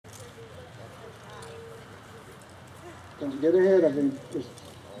Don't get ahead of him. Just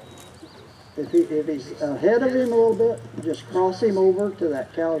if he's ahead of him a little bit, just cross him over to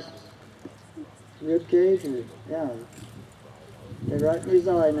that cow's rib cage, or yeah, get right in his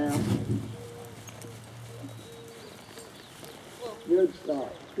eye now. Good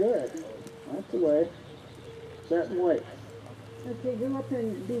stop. Good. That's the way. Set and wait. Okay, go up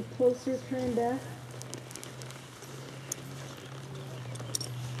and be closer, turn back.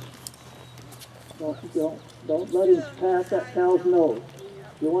 Don't let him pass that cow's nose.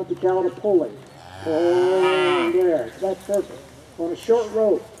 You want the cow to pull him. Oh, there. That's perfect. On a short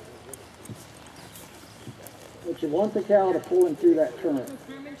rope. But you want the cow to pull him through that turn.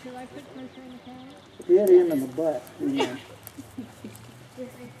 Hit him in the butt.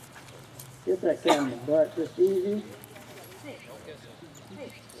 Get that cow in the butt just easy.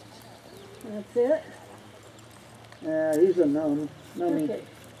 That's it. Yeah, he's a nummy. Okay.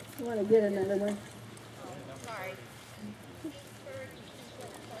 You want to get another one? Sorry.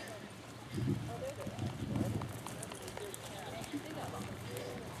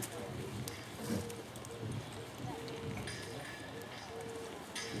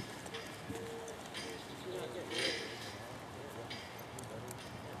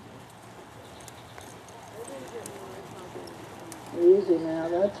 Easy now,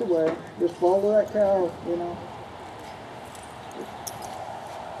 that's the way. Just follow that cow, you know.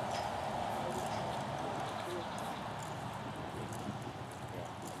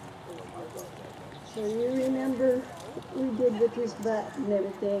 So you remember we did with his butt and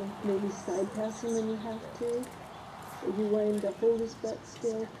everything, maybe side pass him when you have to. If you want him to hold his butt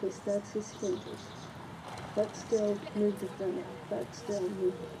still, because that's his hinges. Butt still, move the front, butt still,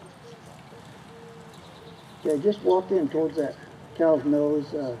 move it. Okay, just walk in towards that cow's nose,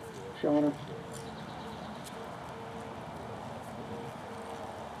 Shauna.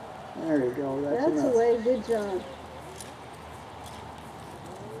 There you go, that's enough. the way, good job.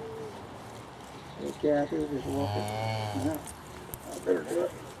 Hey, Kathy, just walk it. No, I better do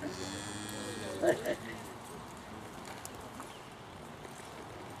it.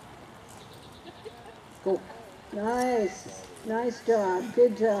 Cool. Nice, nice job,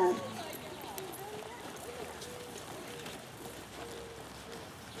 good job.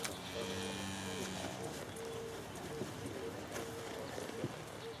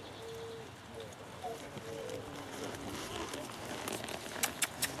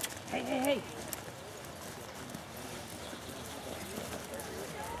 Hey.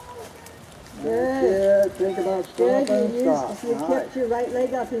 Good. Think about stopping. Good, Stop. you kept your right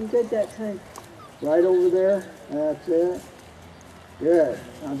leg up and good that time. Right over there. That's it. Good.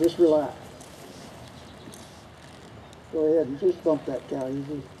 Now just relax. Go ahead and just bump that cow. He's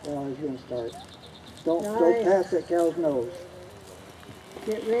going to start. Don't pass that cow's nose.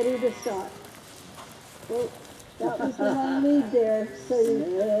 Get ready to stop. Oh, that was the wrong lead there, so you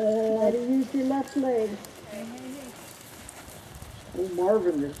might have used your left leg. Old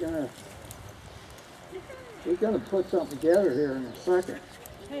Marvin is he's gonna put something together here in a second.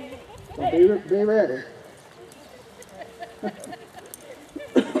 So be ready.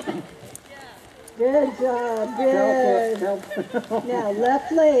 Good job, good. Now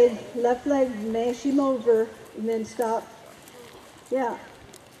left leg, mash him over, and then stop. Yeah.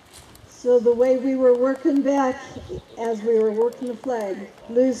 So the way we were working back, as we were working the flag,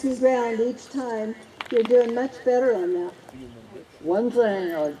 losing ground each time, you're doing much better on that. One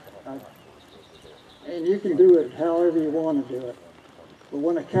thing, and you can do it however you want to do it, but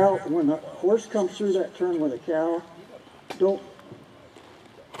when a horse comes through that turn with a cow,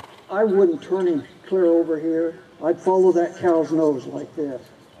 I wouldn't turn him clear over here. I'd follow that cow's nose like this,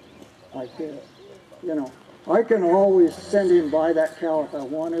 You know, I can always send him by that cow if I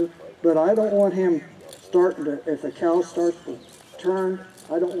want to, but I don't want him if the cow starts to turn,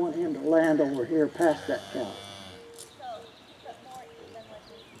 I don't want him to land over here past that cow.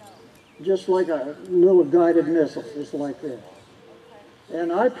 Just like a little guided missile, just like this.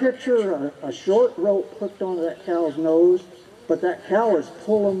 And I picture a short rope hooked onto that cow's nose, but that cow is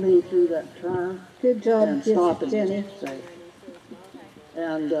pulling me through that turn. Good job, and stopping Jenny. me.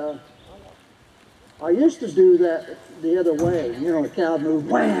 And I used to do that the other way. You know, a cow moved,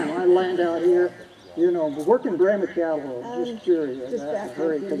 wham, I land out here. You know, but working Brahma cattle, just curious. That's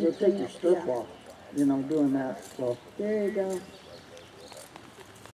hurry, because it'll take your stuff off, you know, doing that. So there you go.